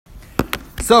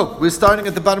So we're starting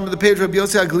at the bottom of the page. Rabbi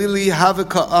Yossi Aglili have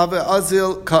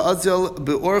ka'azil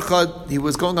be'orcha. He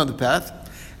was going on the path,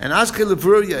 and Ashkel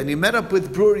Bruria, and he met up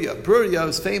with Bruria. Bruria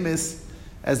was famous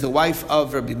as the wife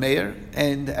of Rabbi Meir,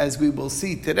 and as we will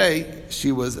see today,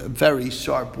 she was a very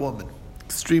sharp woman,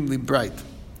 extremely bright.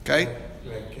 Okay,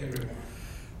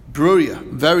 Bruria,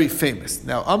 very famous.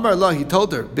 Now Amar Allah, he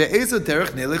told her, Be'ezo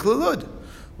derech nelech lelud.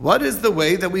 What is the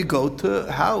way that we go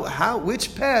to,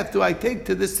 which path do I take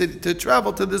to this city, to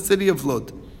travel to the city of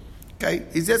Lud? Okay,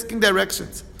 he's asking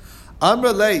directions.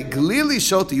 Amr lei, Galili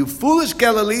shota, you foolish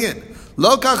Galilean.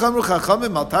 Lo kach amru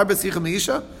chachamim al tar b'sicha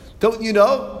meisha? Don't you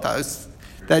know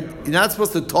that you're not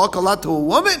supposed to talk a lot to a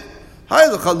woman? Hay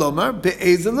lecha lomar,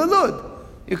 be'ezel lelud.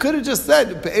 You could have just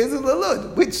said, be'ezel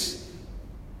lelud.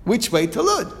 Which way to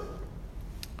Lud?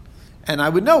 And I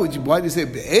would know, why do you say,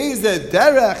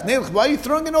 derech? Why are you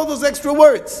throwing in all those extra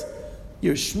words?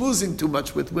 You're schmoozing too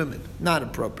much with women. Not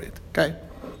appropriate. Okay?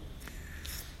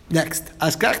 Next.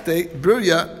 Ashkachte,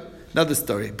 Bruria, another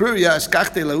story. Bruria,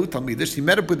 Ashkachte lahu talmidah. She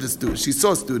met up with a student. She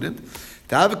saw a student.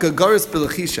 Ta'avika garis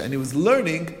belachisha. And he was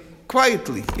learning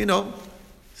quietly.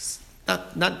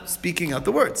 Not speaking out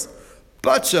the words.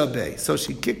 Batshabe. So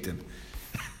she kicked him.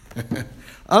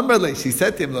 Amrle, she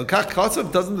said to him,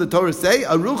 doesn't the Torah say,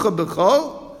 Arucha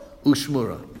b'chol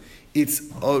ushmura? It's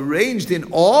arranged in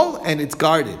all and it's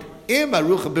guarded. If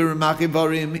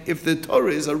the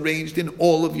Torah is arranged in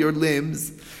all of your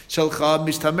limbs,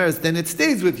 then it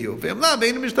stays with you.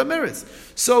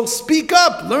 So speak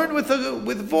up, learn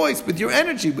with voice, with your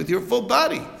energy, with your full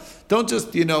body. Don't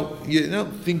just,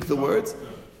 think the words.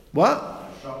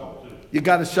 What? You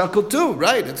got to shuckle too,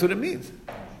 right? That's what it means.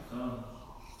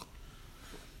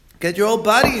 Get your whole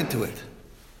body into it.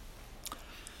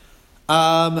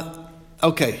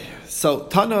 Okay, so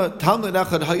Talmud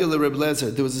Echad Hayel Reb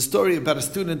Lezer. There was a story about a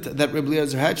student that Reb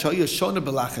Lezer had. Shaya Shona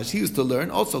Belachash. He used to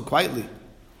learn also quietly.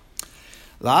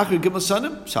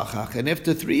 And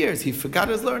after 3 years, he forgot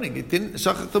his learning. It didn't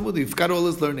Shachach Talmud. He forgot all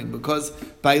his learning because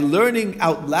by learning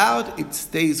out loud, it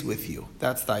stays with you.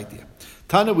 That's the idea.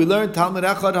 Tana, we learned Talmud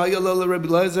Echad Hayel Reb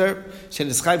Lezer.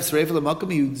 Sheneschayv Sreif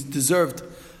L'Makom. He deserved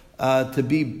to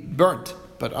be burnt.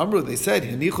 But Amru, they said,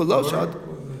 Hinichu Loshad,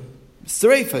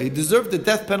 Sreifa, he deserved the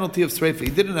death penalty of Sreifa. He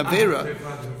did an Avera,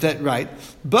 that right.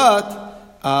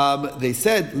 But they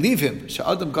said, leave him,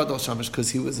 Sha'adam Gadol Shamash, because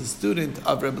he was a student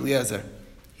of Rebbe Eliezer.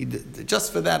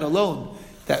 Just for that alone,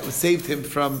 that saved him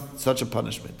from such a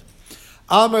punishment.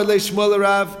 Amr le Shmuel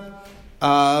Rav,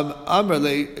 Amr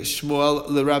le Shmuel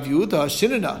le Rav Yehuda,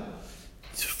 Shinana,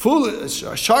 foolish,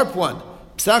 a sharp one.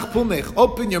 Psach pumech,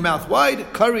 open your mouth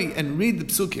wide, curry, and read the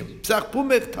psukim. Psach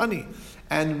pumech tani,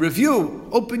 and review,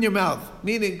 open your mouth.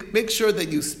 Meaning, make sure that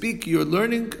you speak, you're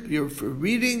learning, you're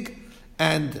reading,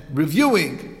 and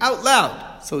reviewing out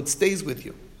loud, so it stays with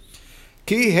you.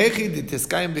 Ki hechi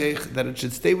d'teskayim ve'ech, that it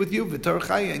should stay with you, v'tor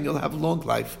chaya, and you'll have a long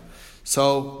life.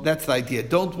 So that's the idea.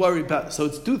 Don't worry about. So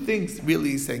it's two things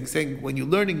really saying when you're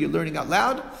learning out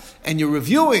loud, and you're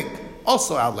reviewing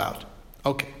also out loud.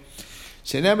 Okay.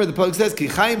 Shenemar, the Pasuk says, Ki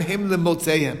chaim him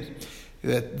lemotzehem,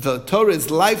 that the Torah is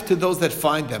life to those that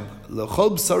find them.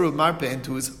 L'chol b'saru marpe, and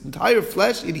to his entire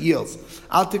flesh it heals.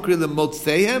 Al tikri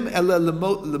lemotzehem, ela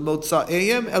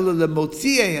lemotzaehem, ela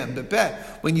lemotziehem.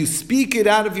 When you speak it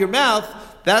out of your mouth,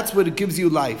 that's what it gives you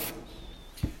life.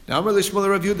 Now, Amar l'shmuel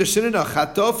Rav Yehuda Shinana,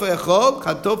 chatof echol,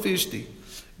 chatof ishti.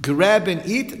 Grab and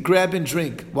eat, grab and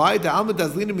drink. Why? The alma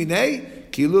dazlina minei,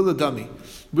 kilu l'dami.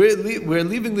 We're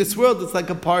leaving this world, it's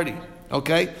like a party.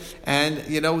 Okay? And,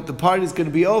 the party is going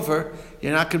to be over.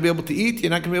 You're not going to be able to eat. You're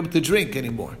not going to be able to drink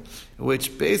anymore.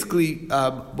 Which basically,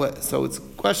 so it's a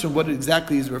question what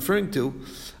exactly he's referring to.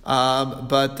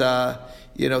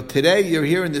 Today you're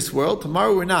here in this world.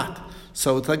 Tomorrow we're not.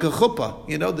 So it's like a chuppah.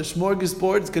 The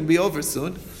smorgasbord is going to be over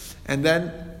soon. And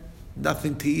then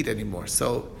nothing to eat anymore.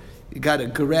 So you got to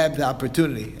grab the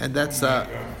opportunity. And that's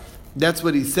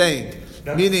what he's saying.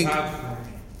 Meaning,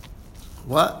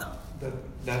 what?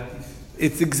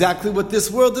 It's exactly what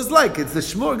this world is like. It's the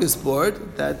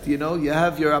smorgasbord that, you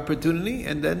have your opportunity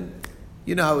and then,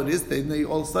 you know how it is. They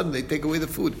all of a sudden, they take away the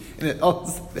food. And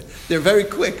they're very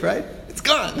quick, right? It's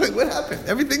gone. Like, what happened?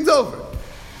 Everything's over.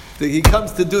 So he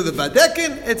comes to do the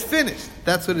badekin, it's finished.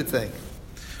 That's what it's saying.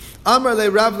 Amar le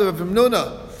Rav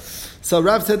Nuna. So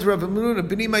Rav said to Rav Nuna,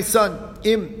 Bini, my son,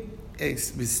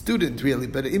 his student really,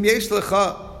 but im yesh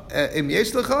lecha,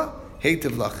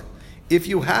 heitiv lach. If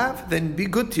you have, then be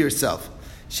good to yourself.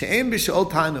 She'em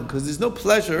b'she'ol ta'anum, because there's no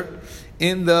pleasure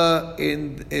in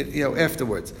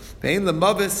afterwards. Ve'im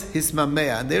l'mavis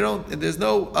hismamea, and there's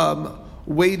no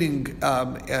waiting,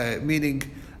 meaning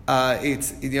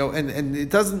It's and it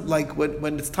doesn't like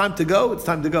when it's time to go, it's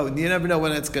time to go, and you never know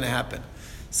when it's going to happen.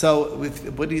 So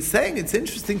with what he's saying, it's an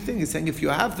interesting thing. He's saying if you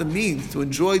have the means to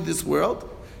enjoy this world,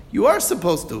 you are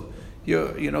supposed to.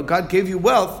 God gave you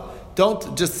wealth.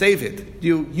 Don't just save it.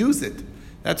 You use it.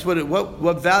 That's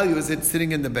what value is it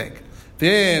sitting in the bank?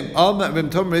 Maybe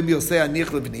you'll say, I'll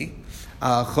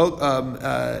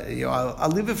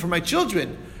leave it for my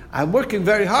children. I'm working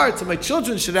very hard, so my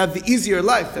children should have the easier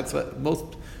life. That's what most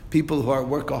people who are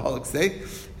workaholics say.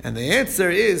 And the answer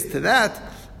is to that,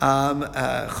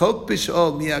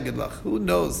 who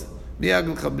knows? Who's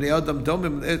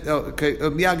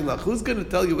going to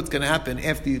tell you what's going to happen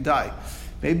after you die?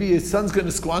 Maybe his son's going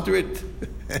to squander it.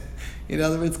 In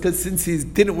other words, because since he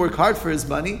didn't work hard for his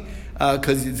money,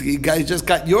 because he just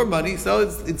got your money, so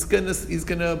he's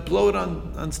gonna blow it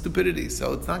on stupidity.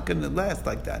 So it's not gonna last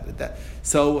like that.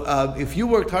 So if you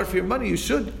worked hard for your money, you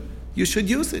should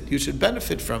use it. You should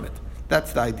benefit from it.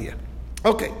 That's the idea.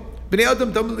 Okay.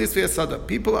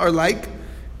 People are like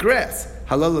grass.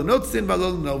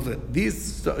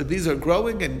 These are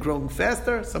growing and growing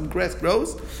faster. Some grass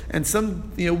grows and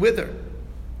some wither.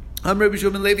 When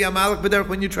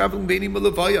you're traveling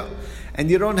and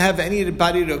you don't have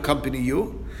anybody to accompany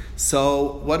you,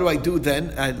 so what do I do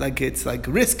then? It's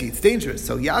risky, it's dangerous.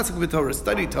 So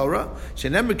study Torah,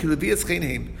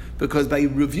 because by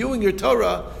reviewing your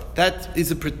Torah, that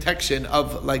is a protection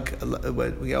of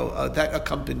that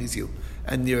accompanies you,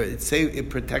 and it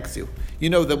protects you.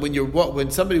 You know that when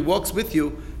somebody walks with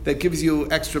you, that gives you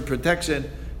extra protection.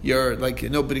 You're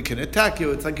nobody can attack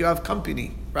you. It's like you have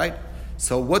company, right?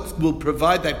 So what will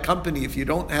provide that company if you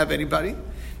don't have anybody?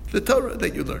 The Torah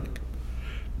that you're learning.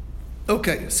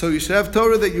 Okay, so you should have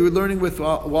Torah that you're learning with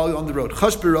while you're on the road.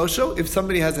 Chash b'rosho, if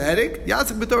somebody has a headache,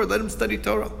 yazik b'Torah, let him study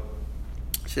Torah.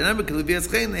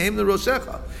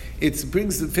 It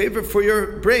brings the favor for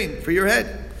your brain, for your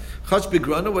head. Chash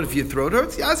b'grana, what if your throat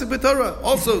hurts? Yazik b'Torah,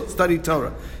 also study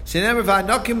Torah.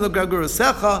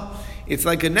 It's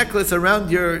like a necklace around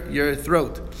your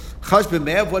throat. Chash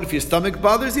b'me'av, what if your stomach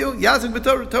bothers you? Yazik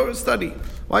b'Torah, Torah study.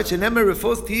 Why? Shenemer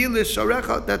refos tihilish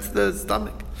sharecha, that's the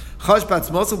stomach. Chash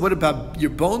b'atzmosav, what about your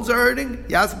bones are hurting?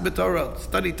 Yazik b'Torah,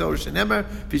 study Torah. Shenemer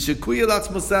v'shekuya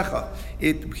l'atzmosecha,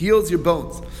 it heals your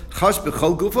bones. Chash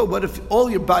b'chol gufa, what if all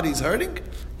your body's hurting?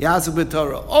 Yazik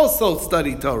b'Torah, also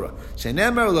study Torah.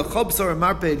 Shenemer l'chol b'sor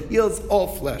marpe, it heals all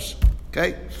flesh.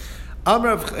 Okay?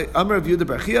 Amar of Yehuda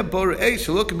Barchia, Borei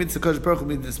Shalok Mitzvah Kodesh Baruch Hu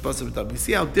Midas Basar V'Dam. You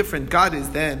see how different God is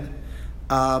than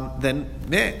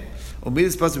man. Or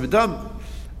Midas Basar V'Dam,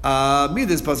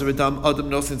 Midas Basar V'Dam Adam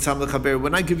Nosin Sam Lechaber.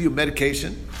 When I give you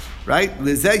medication, right?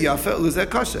 Lizeh Yafa, Lizeh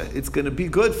Kasha. It's going to be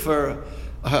good for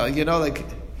half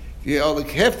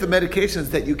the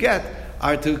medications that you get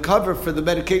are to cover for the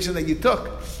medication that you took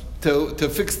to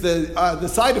fix the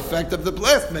side effect of the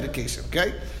last medication.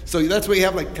 Okay. So that's why you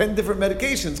have 10 different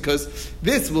medications, because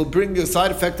this will bring you a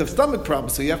side effect of stomach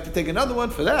problems. So you have to take another one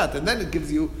for that, and then it gives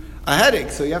you a headache.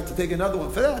 So you have to take another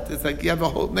one for that. It's like you have a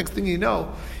whole, next thing you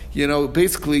know,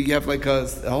 basically you have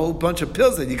a whole bunch of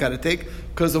pills that you got to take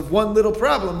because of one little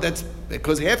problem. That's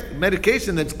because half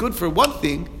medication that's good for one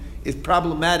thing is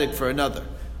problematic for another.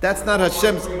 That's not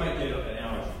Hashem's. Or you might get an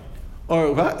allergy.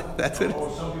 Or what? That's it. Or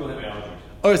some people have allergies.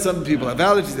 Or some people have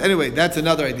allergies. Anyway, that's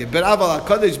another idea. But Aval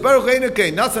HaKadosh Baruch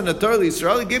Einuke Nasan HaTorah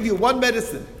Yisrael, he give you one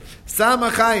medicine, Sam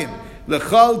HaChaim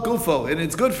L'chal Gufo, and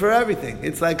it's good for everything.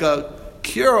 It's like a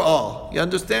cure-all. You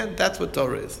understand? That's what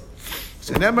Torah is.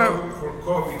 So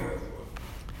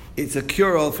it's a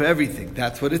cure-all for everything.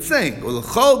 That's what it's saying.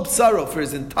 L'chal B'saro, for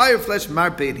his entire flesh,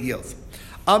 Marpe, it heals.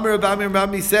 Amar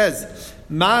Rami says,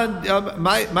 My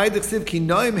Dechsiv Ki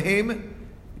Noim Heim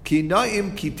Ki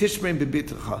Noim Ki Tishmeim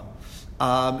B'bitcha.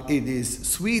 It is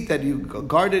sweet that you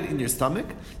guard it in your stomach.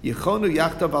 Yechonu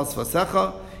yachtav al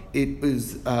svasecha. It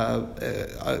is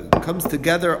comes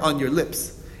together on your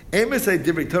lips. Emersay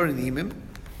divrei Torah ni'imim.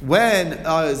 When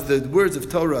is the words of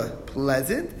Torah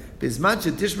pleasant? Bisman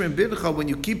shetishmerim b'incha, when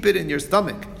you keep it in your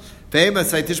stomach.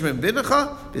 Ve'emersay tishmerim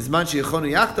b'incha. Bisman sheyechonu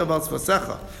yachtav al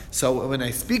svasecha. So when I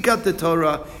speak out the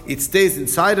Torah, it stays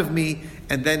inside of me,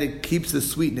 and then it keeps the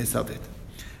sweetness of it.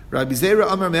 Rabbi Zera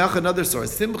Amar Me'ach, another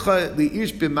source. Simcha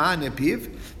li'ish b'ma'an epiv,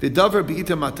 v'davar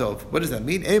b'ita matov. What does that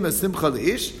mean? Ema simcha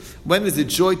li'ish. When is it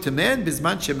joy to man?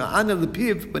 B'zman she'ma'ana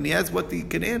lepiv, when he has what he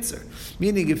can answer.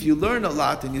 Meaning, if you learn a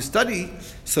lot and you study,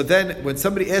 so then when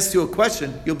somebody asks you a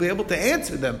question, you'll be able to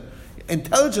answer them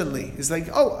intelligently. It's like,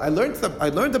 oh, I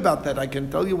learned about that. I can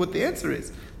tell you what the answer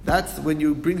is. That's when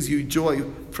brings you joy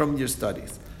from your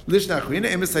studies. Lishnach rina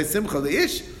ema simcha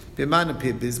li'ish.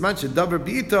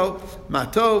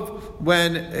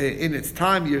 When in its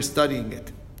time you're studying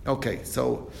it. Okay,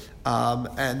 so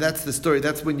And that's the story.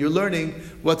 That's when you're learning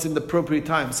what's in the appropriate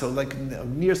time. So like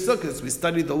near Sukkot, we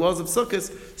study the laws of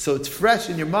Sukkot, so it's fresh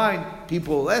in your mind.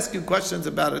 People will ask you questions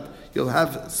about it. You'll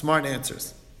have smart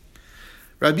answers.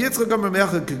 It's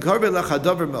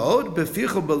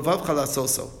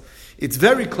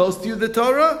very close to you, the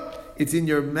Torah. It's in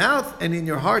your mouth and in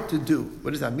your heart to do.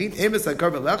 What does that mean?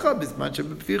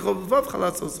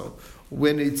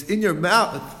 When it's in your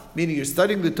mouth, meaning you're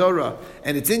studying the Torah,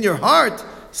 and it's in your heart,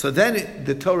 so then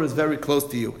the Torah is very close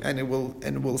to you, and it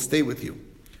will stay with you.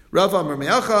 Rav Amar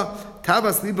Me'acha,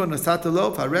 Tavas Libo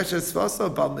Nasatalo, Hareshes Svasa,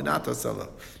 Bal Minato Sala.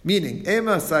 Meaning,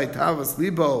 Ema Sai Tavas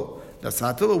Libo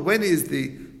Nasatalo, when is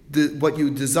the what you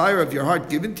desire of your heart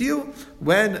given to you?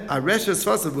 When Hareshes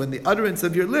Svasa, when the utterance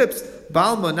of your lips,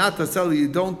 Bal Minato Sala, you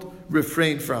don't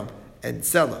refrain from, and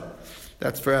Sela.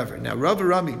 That's forever. Now, Rav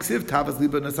Rami Ksiv Tavas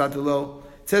Libo Nasatalo,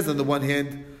 it says on the one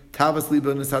hand, Tavas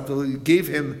Libo Nasatalo, you gave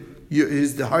him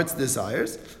the heart's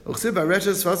desires. You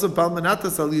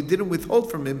didn't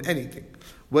withhold from him anything.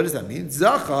 What does that mean?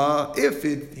 Zacha, if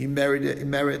he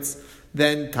merits,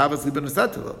 then Tavas Libo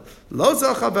Nasatalo. Lo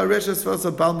zacha b'areshes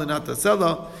v'asa bal menata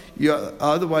sela.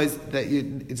 Otherwise,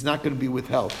 it's not going to be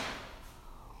withheld.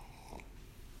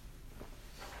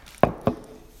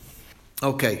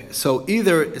 Okay, so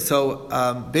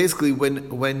basically,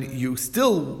 when you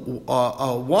still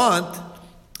want,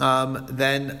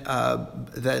 then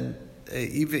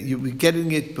even you're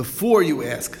getting it before you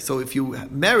ask. So if you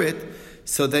merit,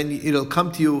 so then it'll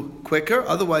come to you quicker.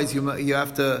 Otherwise, you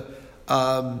have to.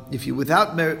 If you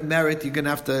without merit, you're going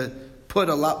to have to put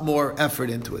a lot more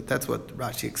effort into it. That's what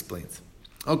Rashi explains.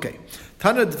 Okay,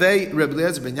 Tana Dvei Reb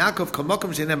Eliezer ben Yaakov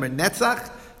Kamakom Shenemer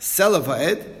Netzach.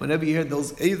 Whenever you hear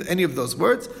any of those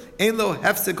words, ein lo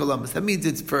hefsek olamas. That means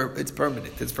it's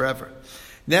permanent, it's forever.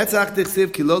 Netzach tichsiv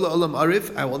kilolo olam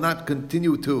arif. I will not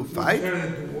continue to fight.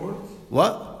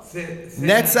 What?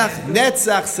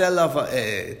 Netzach sela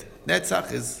va'ed.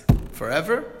 Netzach is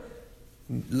forever.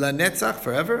 La netzach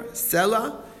forever.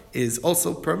 Sela is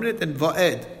also permanent, and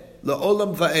va'ed la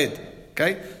olam va'ed.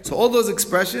 Okay, so all those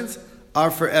expressions are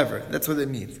forever. That's what it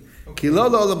means. You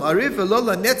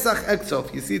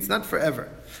see, it's not forever.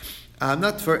 I'm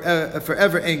not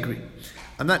forever angry.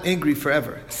 I'm not angry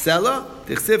forever. Sela,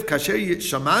 tichsiv kasher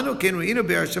shamanu ken ru'inu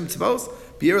be'Hashem tzvos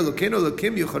bi'er lokenu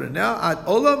lokim yuchorinah ad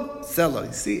olam sela.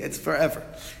 You see, it's forever.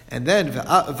 And then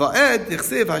va'ed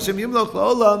tichsiv Hashem yimloch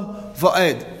la'olam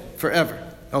va'ed, forever.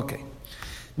 Okay.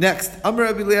 Next, Amar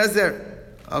Rabbi Eliezer.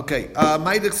 Okay, what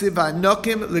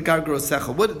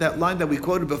that line that we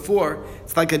quoted before?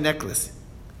 It's like a necklace.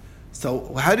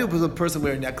 So how do a person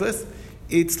wear a necklace?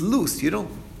 It's loose.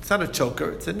 It's not a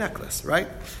choker. It's a necklace, right?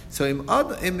 So if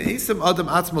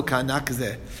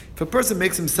a person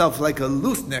makes himself like a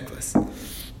loose necklace,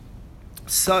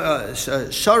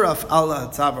 sharaf al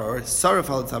tzavar or saraf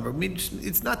al tzavar means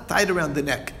it's not tied around the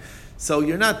neck, so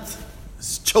you're not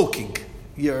choking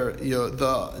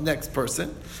the next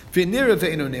person.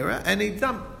 And he's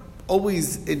not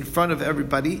always in front of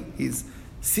everybody. He's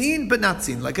seen but not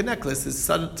seen, like a necklace is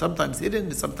sometimes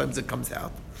hidden, sometimes it comes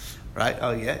out. Right?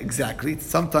 Oh yeah, exactly. It's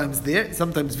sometimes there,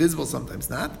 sometimes visible, sometimes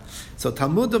not. So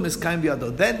Talmudum is kaim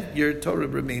biyado. Then your Torah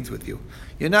remains with you.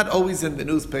 You're not always in the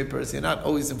newspapers. You're not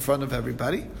always in front of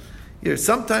everybody. You're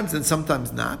sometimes and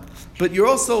sometimes not. But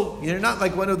you're not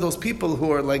like one of those people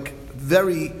who are like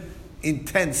very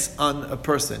intense on a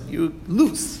person. You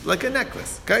loose like a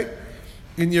necklace. Okay.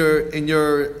 So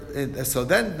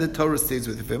then the Torah stays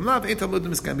with you.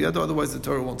 Otherwise the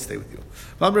Torah won't stay with you.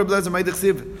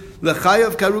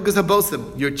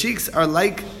 Your cheeks are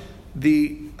like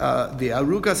the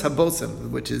arugas habosim,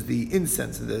 which is the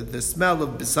incense, the smell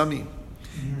of bisamim.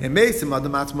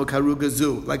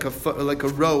 Like a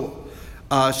row.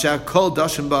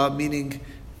 Meaning,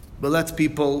 lets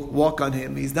people walk on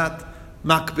him. He's not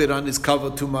makbid on his cover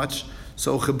too much.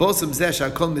 So chebosim zeh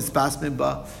shakol mispasmin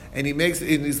ba, and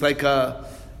he's like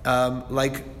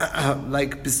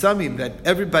bisamim that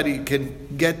everybody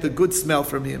can get the good smell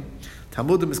from him.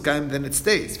 Talmudim iskayim, then it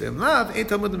stays. V'emlav ain't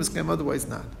Talmudim iskayim, otherwise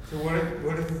not. So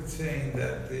what is it saying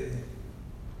that?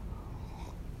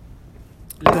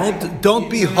 Don't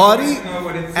be haughty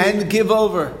and give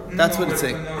over. That's what it's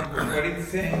saying. What it's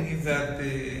saying is that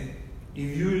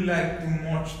if you like to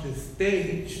watch the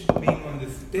stage, being on the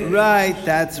stage, right?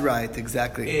 That's right,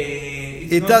 exactly.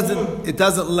 It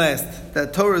doesn't last.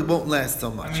 That Torah won't last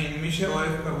so much.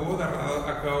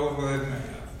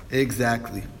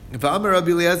 Exactly. If Amar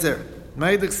Rabbi Eliezer,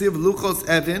 Ma'idksiv luchos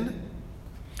evin.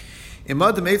 It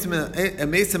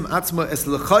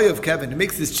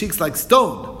makes his cheeks like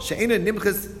stone.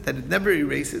 That it never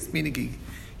erases, meaning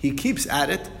he keeps at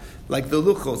it, like the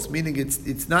luchos, meaning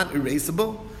it's not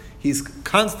erasable. he's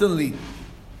constantly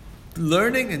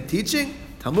learning and teaching,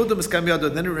 Talmudim Miskam Yado,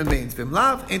 then it remains.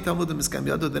 V'imlav, ain't Talmudim Miskam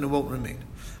Yado, then it won't remain.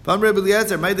 If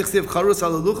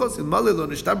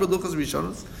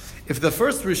the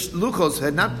first luchos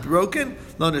had not broken,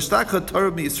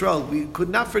 we could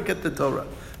not forget the Torah.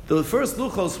 The first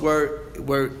luchos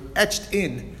were etched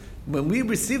in. When we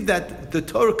received that, the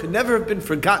Torah could never have been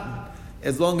forgotten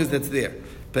as long as it's there.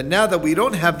 But now that we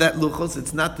don't have that luchos,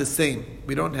 it's not the same.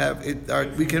 We don't have it.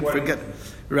 We can forget.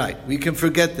 Right, we can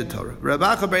forget the Torah.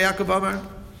 Rabbacha Bar Yaakov Amar.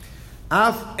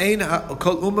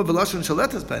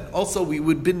 Also, we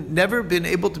would never been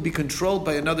able to be controlled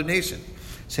by another nation.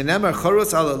 Lashon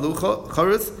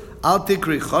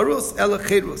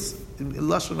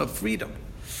of freedom.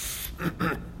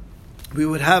 We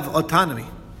would have autonomy.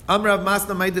 If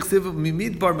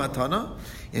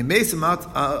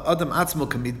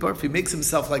he makes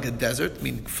himself like a desert,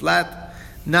 meaning flat,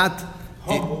 not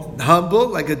humble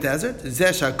like a desert,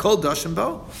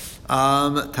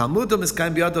 Talmudim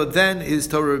Miskayim B'yado, then his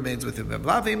Torah remains with him.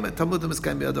 Talmudim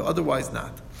Miskayim B'yado, otherwise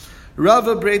not.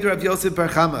 Rava Breder Rav Yosef Bar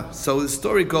Chama. So the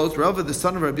story goes, Rava, the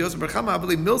son of Rav Yosef Bar Chama,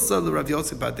 Avli Milsa Rav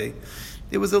Yosef Badei.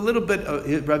 It was a little bit,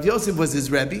 Rav Yosef was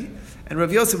his Rebbe, and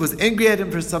Rav Yosef was angry at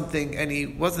him for something, and he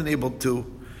wasn't able to,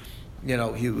 they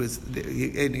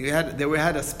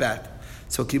had a spat.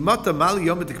 So Kimata Mali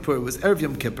Yom Kippur, it was Erev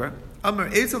Yom Kippur. Amar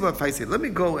Esav Afaisi, let me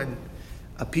go and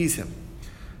appease him.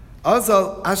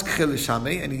 Azal Ashkechel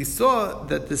Shame, and he saw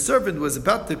that the servant was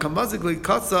about to kamazigli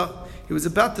kasa. He was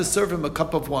about to serve him a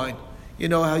cup of wine. You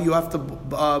know how you have to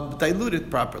dilute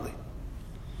it properly.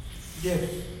 Yes,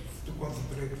 to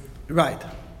concentrate. Right.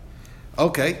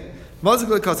 Okay.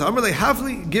 Mazigli kasa. Amrle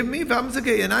Havli, give me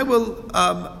vamzage, and I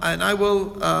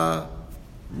will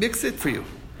mix it for you.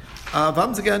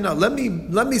 Vamzage, no,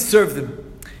 let me serve them.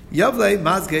 Yavle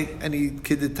mazge, and he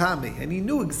kiditami, and he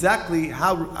knew exactly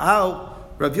how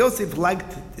Rav Yosef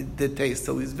liked the taste,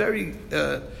 so he's very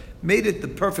made it the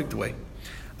perfect way.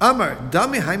 Amar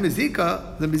dami hai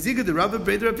mezika, the mezika the Rav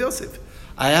Breder Rav Yosef.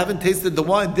 I haven't tasted the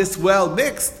wine this well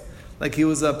mixed, like he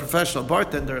was a professional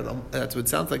bartender. That's what it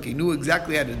sounds like. He knew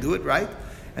exactly how to do it, right?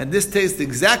 And this tastes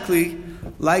exactly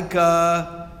like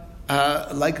Rav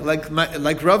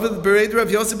Breder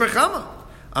Rav Yosef Bar Chama.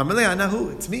 Amar le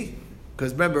anahu, it's me,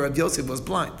 because remember Rav Yosef was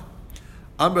blind.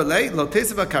 Amar le lo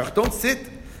tesev akach, don't sit.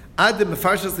 I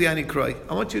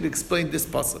want you to explain this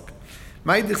pasuk.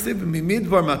 What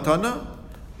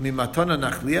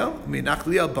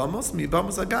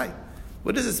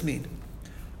does this mean?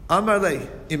 If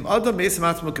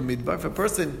a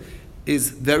person is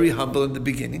very humble in the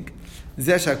beginning,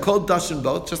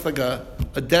 just like a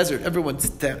desert, everyone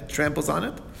tramples on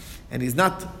it, and he's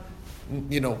not,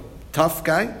 tough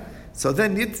guy. So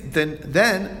then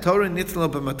Torah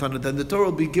then the Torah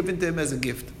will be given to him as a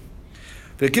gift.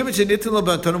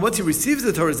 Once he receives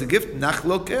the Torah as a gift,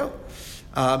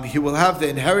 he will have the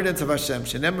inheritance of Hashem.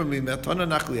 So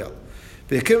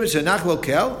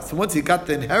once he got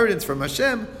the inheritance from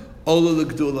Hashem,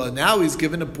 now he's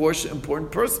given a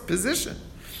important position.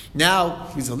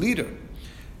 Now he's a leader.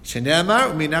 So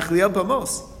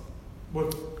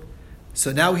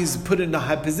now he's put in a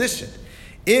high position.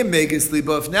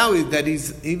 If now that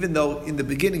he's, even though in the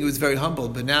beginning he was very humble,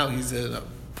 but now he's in an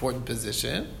important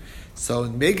position. So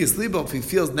in Megis Libo, if he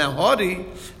feels now haughty,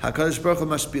 HaKadosh Baruch Hu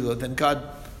mashpilo, then God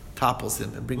topples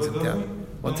him and brings him down.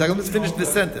 One second, let's finish the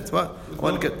sentence. What? I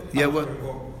want to get,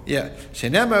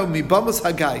 Shenemar mibamos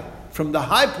hagai. From the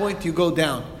high point you go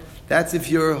down. That's if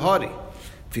you're haughty.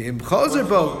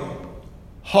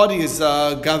 Haughty is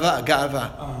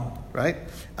gava, right?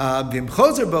 But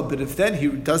if then he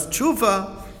does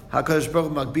tshuva, HaKadosh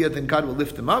Baruch Hu magbiyah, then God will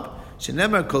lift him up.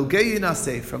 Shenemar kol geyin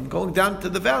aseh. From going down to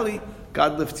the valley,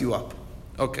 God lifts you up.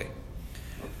 Okay.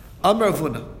 Amar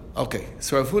Ravuna. Okay.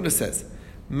 So Ravuna says,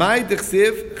 "My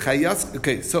dechsiv chayas."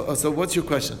 Okay. So what's your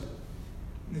question?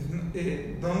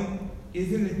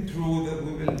 Isn't it true that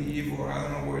we believe, or I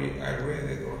don't know where I read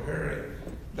it or heard it,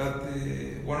 that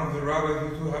one of the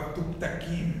rabbis used to have two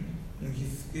ptakim in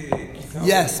his kisavot?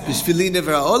 Yes, b'shvili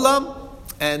never olam,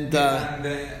 and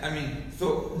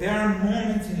so there are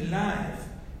moments in life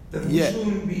that we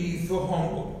shouldn't be so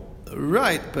humble.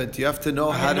 Right, but you have to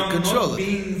know how to control not it.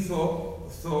 Being so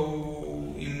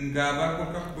in gava kol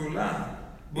kach gdola,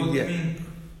 but I mean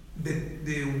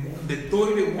the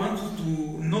Torah wants us to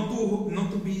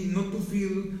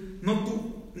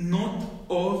not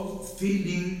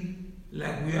feeling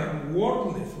like we are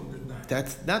worthless all the time.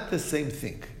 That's not the same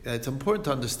thing. It's important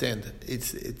to understand.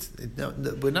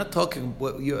 We're not talking.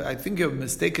 I think you're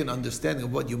mistaken understanding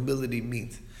of what humility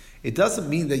means. It doesn't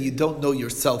mean that you don't know your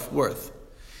self-worth.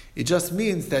 It just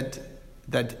means that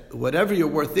that whatever your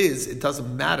worth is, it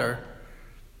doesn't matter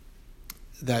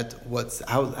that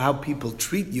how people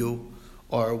treat you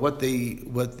or what they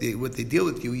deal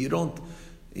with you. You don't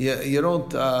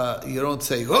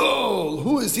say, oh,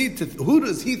 who does he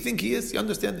think he is? You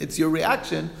understand? It's your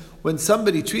reaction when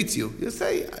somebody treats you. You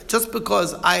say, just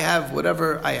because I have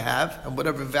whatever I have and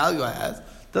whatever value I have,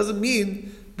 doesn't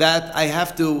mean that I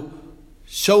have to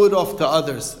show it off to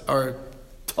others or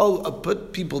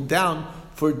put people down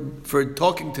for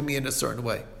talking to me in a certain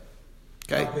way.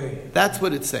 Okay? That's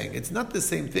what it's saying. It's not the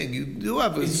same thing. You do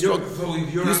have a strong...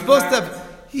 You're supposed to have...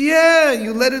 Yeah,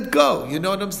 you let it go. You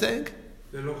know what I'm saying?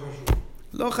 Lo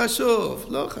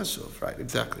chashuv. Right,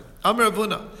 exactly. Amar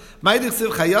Avuna. Ma'idich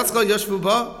chayatzcha yoshvu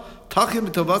ba tachim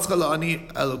b'tovatzcha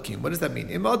la'ani elokim. What does that mean?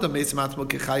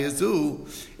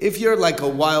 If you're like a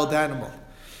wild animal,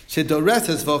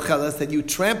 shedoreses v'ocheles, that you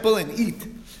trample and eat.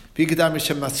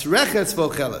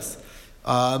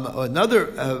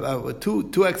 Another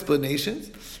two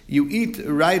explanations. You eat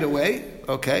right away,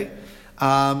 okay?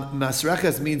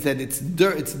 Masreches means that it's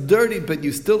dirty, but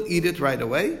you still eat it right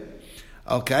away,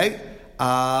 okay?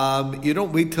 You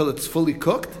don't wait till it's fully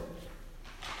cooked.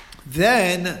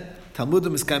 Then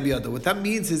Talmudim is Kambiyada. What that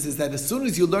means is that as soon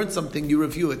as you learn something, you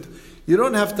review it. You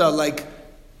don't have to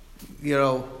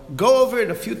go over it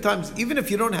a few times. Even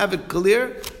if you don't have it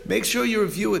clear, make sure you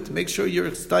review it. Make sure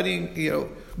you're studying,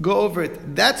 go over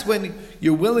it. That's when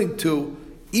you're willing to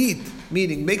eat,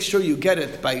 meaning make sure you get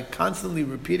it by constantly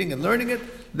repeating and learning it,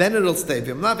 then it'll stay.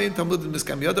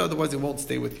 Otherwise it won't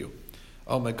stay with you.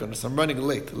 Oh my goodness, I'm running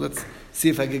late. Let's see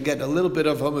if I can get a little bit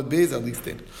of Hamad Beis at least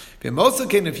in.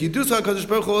 If you do so, HaKadosh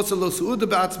Baruch Hu also lo su'uda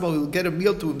ba'atzmo, he'll get a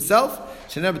meal to himself.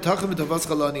 Shenever tachem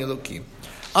v'tovascha lo ani elokim.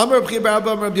 Amar Rabbi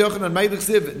Barabba, Amar Rabbi Yochanan, Ma'id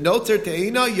Chsiv, Noter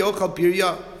te'ina yochal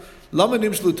pirya, lama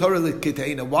nimshlu Torah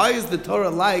l'kiteina. Why is the Torah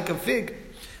like a fig?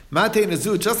 Matei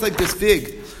nazu, just like this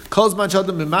fig. Calls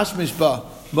manchadam b'mashmish ba,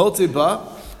 motzi ba.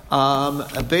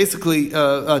 Basically,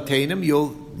 teinim.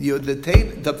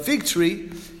 The fig tree.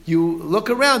 You look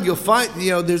around, you'll find.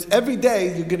 There's every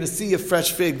day you're going to see a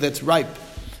fresh fig that's ripe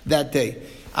that day.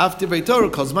 After Torah,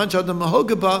 calls manchadam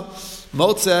mahogaba.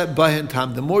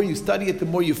 The more you study it, the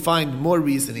more you find more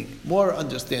reasoning, more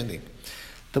understanding.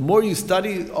 The more you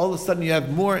study, all of a sudden you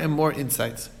have more and more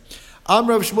insights. What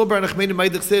does that mean?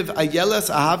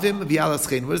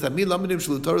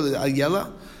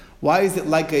 Why is it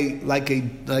like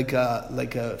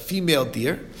a female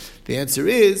deer? The answer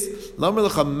is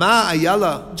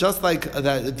just like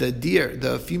the deer,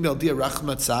 the female deer,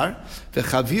 rachmatzar,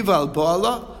 v'chaviva al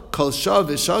bo'ala kol shah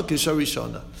v'shah kisha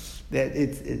rishona. That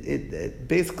it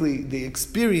basically the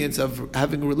experience of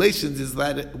having relations is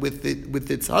that with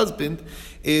its husband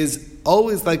is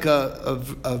always like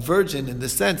a virgin in the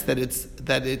sense that it's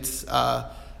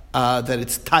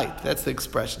tight. That's the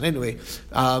expression. Anyway,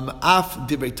 af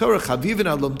divrei Torah chavivin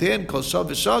alomtein kol shah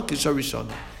v'shah kisha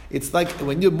rishona. It's like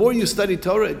when more you study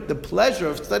Torah, the pleasure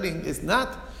of studying is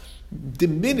not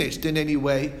diminished in any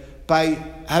way by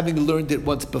having learned it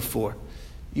once before.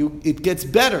 It gets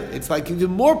better. It's like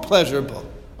even more pleasurable.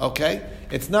 Okay,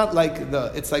 it's not like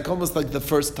it's like almost like the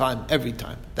first time every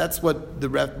time. That's what the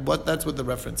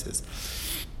reference is.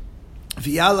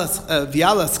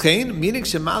 Vialas chen, meaning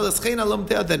shemalas chen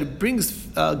alomtea, that it brings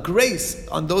grace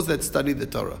on those that study the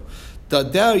Torah.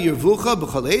 Dader yirvucha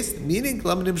b'chaleis, meaning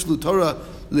lamadim shlu Torah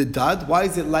lidad. Why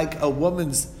is it like a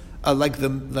woman's like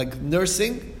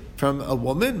nursing from a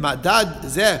woman? Madad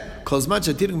zeh kozman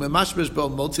shatirim memashbesh bo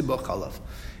motzi bo chalav.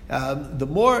 The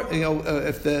more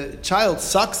if the child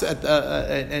sucks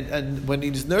and when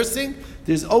he's nursing,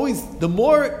 there's always the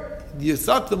more you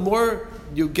suck, the more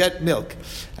you get milk.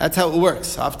 That's how it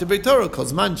works. After Torah,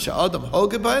 kozman sha'adam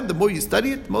hogebaim, the more you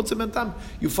study it,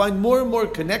 you find more and more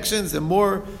connections and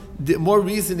more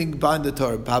reasoning behind the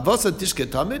Torah. Ba'avosa tishke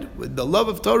tamid, with the love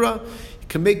of Torah, it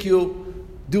can make you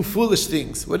do foolish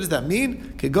things. What does that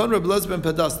mean? Kegon Reb Elazar ben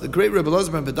Padas, the great Reb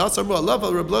Elazar ben Padas,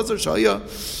 Allah Reb Elazar Shaya,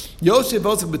 Yosef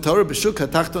Osik b'Torah b'Shuk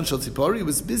HaTachton Shel Tzipori. He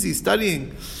was busy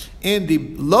studying in the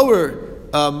lower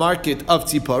market of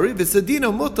Tzipori.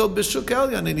 V'Sadino Mutol b'Shuk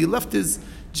Elyon, and he left his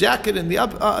jacket in the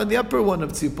upper one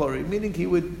of Tzipori, meaning he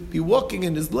would be walking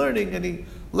in his learning, and he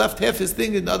left half his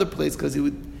thing in the other place because he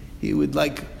would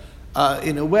like.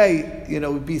 In a way,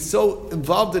 would be so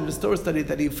involved in his Torah study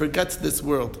that he forgets this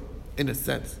world, in a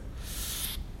sense.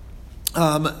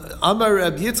 Amar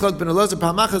Reb Yitzchak ben Elazar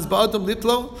Pamachas ba'adam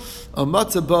litlo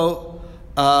amatzabo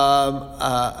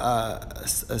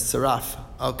saraf.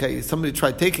 Okay, somebody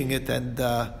tried taking it and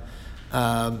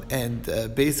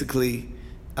basically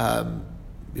found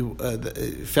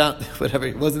whatever.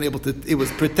 He wasn't able to. It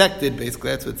was protected.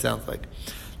 Basically, that's what it sounds like.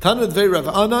 Tanu Dvei Rav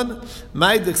Anan,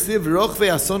 Mai Dechsiv Rochve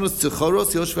Asonos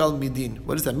Tzichoros Yoshve Al Midin.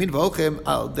 What does that mean? V'ochem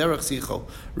Al Derech Sicho.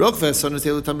 Rochve Asonos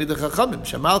Elu Talmidei Chachamim,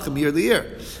 Shemalchem year to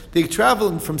year. They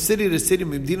travel from city to city,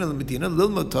 Medina to Medina,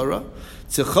 Lilmod Torah.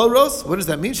 Tzichoros, what does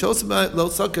that mean? Shosma Lo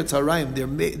Soket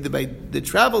Harayim. The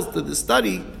travels to the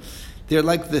study, they're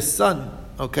like the sun,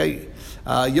 okay?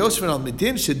 Yoshve Al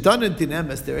Midin, Shedan and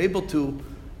Dinemes, they're able to,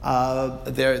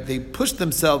 they push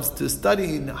themselves to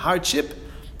study in hardship,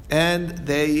 and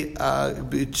they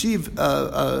achieve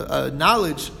a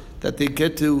knowledge that they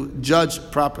get to judge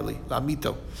properly.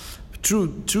 Lamito,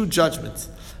 true judgments.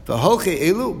 The Holche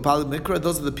Elu Bal Mikra,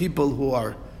 those are the people who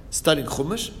are studying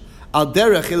Chumash. Al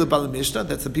Derech Elu Bal Mishnah,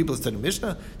 that's the people who study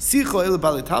Mishnah. Sicho Elu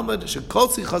Bal Talmud, Shekol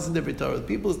Sichas in the Torah. The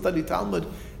people who study Talmud,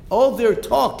 all their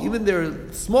talk, even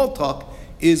their small talk,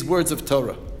 is words of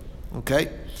Torah. Okay.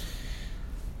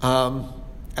 I'm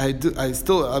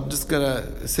just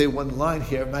gonna say one line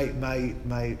here.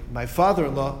 My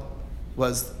father-in-law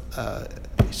was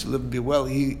he should live and be well.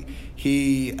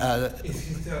 He's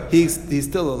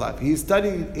still alive. He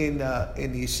studied in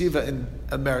yeshiva in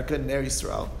America, in Eretz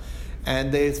Yisrael,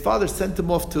 and his father sent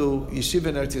him off to yeshiva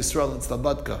in Eretz Yisrael in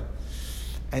Slobodka.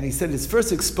 And he said his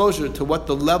first exposure to what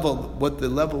the level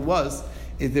was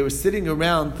is they were sitting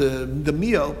around the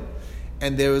meal,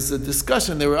 and there was a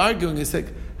discussion. They were arguing. He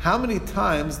said, how many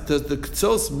times does the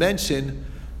Ktsos mention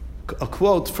a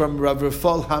quote from Rav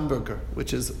Rafal Hamburger,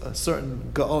 which is a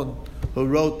certain Gaon who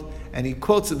wrote, and he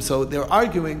quotes him. So they're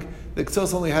arguing. The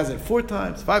Ktsos only has it 4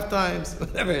 times, 5 times,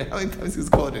 whatever. How many times he's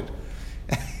quoted?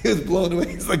 And he was blown away.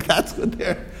 He's like, that's what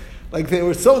they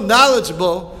were so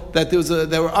knowledgeable that they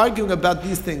were arguing about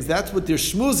these things. That's what their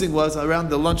schmoozing was around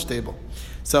the lunch table.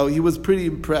 So he was pretty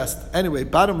impressed. Anyway,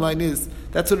 bottom line is,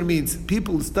 that's what it means.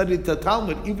 People who study the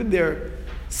Talmud, even their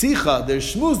Sicha, their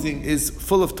shmuzing, is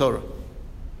full of Torah.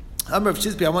 Amar of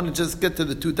Shizbi, I want to just get to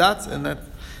the 2 dots, and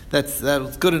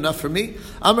that's good enough for me.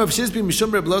 Amar of Shizbi,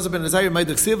 Mishum Reb Loza ben Azariah,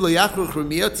 Ma'idachsiv, Lo Yachruch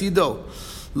Rumiyot Yido,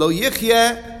 Lo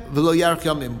Yichye, V'lo Yarch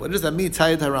Yomim. What does that mean?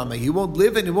 Tzayid Harama. He won't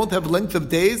live and he won't have length of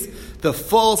days. The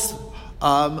false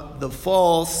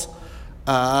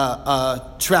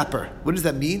trapper. What does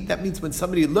that mean? That means when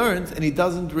somebody learns and he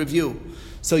doesn't review.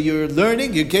 So you're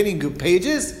learning, you're getting good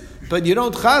pages, but you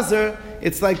don't chazer.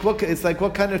 It's like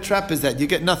what kind of trap is that? You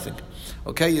get nothing.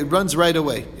 Okay, it runs right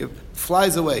away. It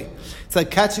flies away. It's like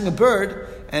catching a bird,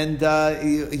 and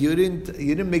you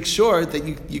didn't make sure that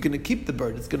you're going to keep the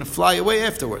bird. It's going to fly away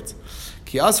afterwards.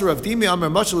 If as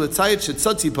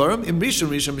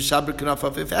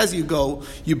you go,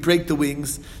 you break the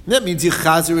wings, that means you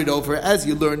chazer it over. As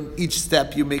you learn each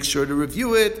step, you make sure to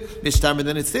review it. Mishtamer,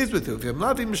 then it stays with you. If you're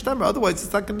mlavi mishtamer, otherwise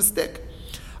it's not going to stick.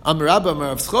 Amar Rabba, Amar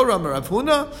Rav Schora, Amar Rav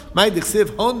Huna, Mai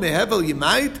Dichsiv Hon Mehevel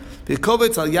Yimayit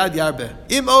V'Kovetz Al Yad Yarbe.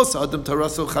 Im Osa Adam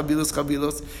Taraso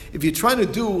Chavilos. If you're trying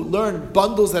to learn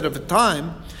bundles at a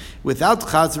time without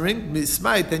chazering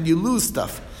mismayit, then you lose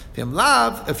stuff.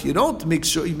 If you don't make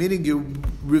sure, meaning you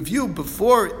review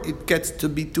before it gets to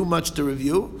be too much to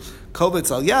review,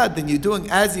 Kovetz Al Yad, then you're doing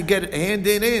as you get a hand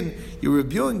in, you're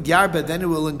reviewing Yarbe, then it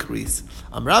will increase.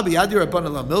 Amar Rabbi Yadir Rabban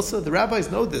Ala Milsa. The rabbis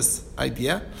know this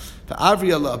idea.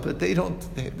 But they don't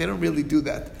really do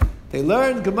that. They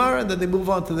learn Gemara and then they move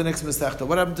on to the next Masechta.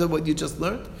 What happened to what you just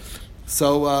learned?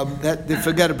 So that they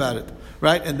forget about it,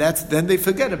 right? And then they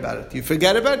forget about it. You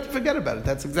forget about it, you forget about it.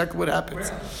 That's exactly what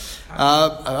happens.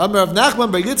 Amar Rav Nachman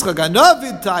bar Yitzchak,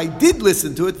 I did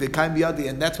listen to it, v'kaim biyadi,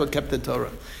 and that's what kept the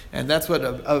Torah. And that's what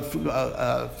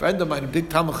a friend of mine, a big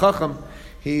Talmud Chacham,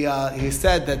 he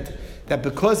said that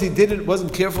because he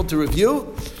wasn't careful to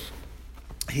review.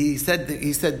 He said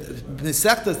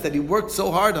Nesechtas that he worked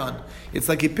so hard on, it's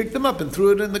like he picked them up and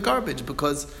threw it in the garbage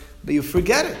because you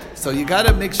forget it. So you got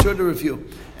to make sure to review.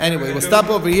 Anyway, we'll stop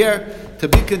over here. To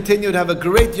be continued. Have a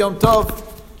great Yom Tov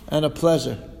and a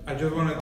pleasure. I just want to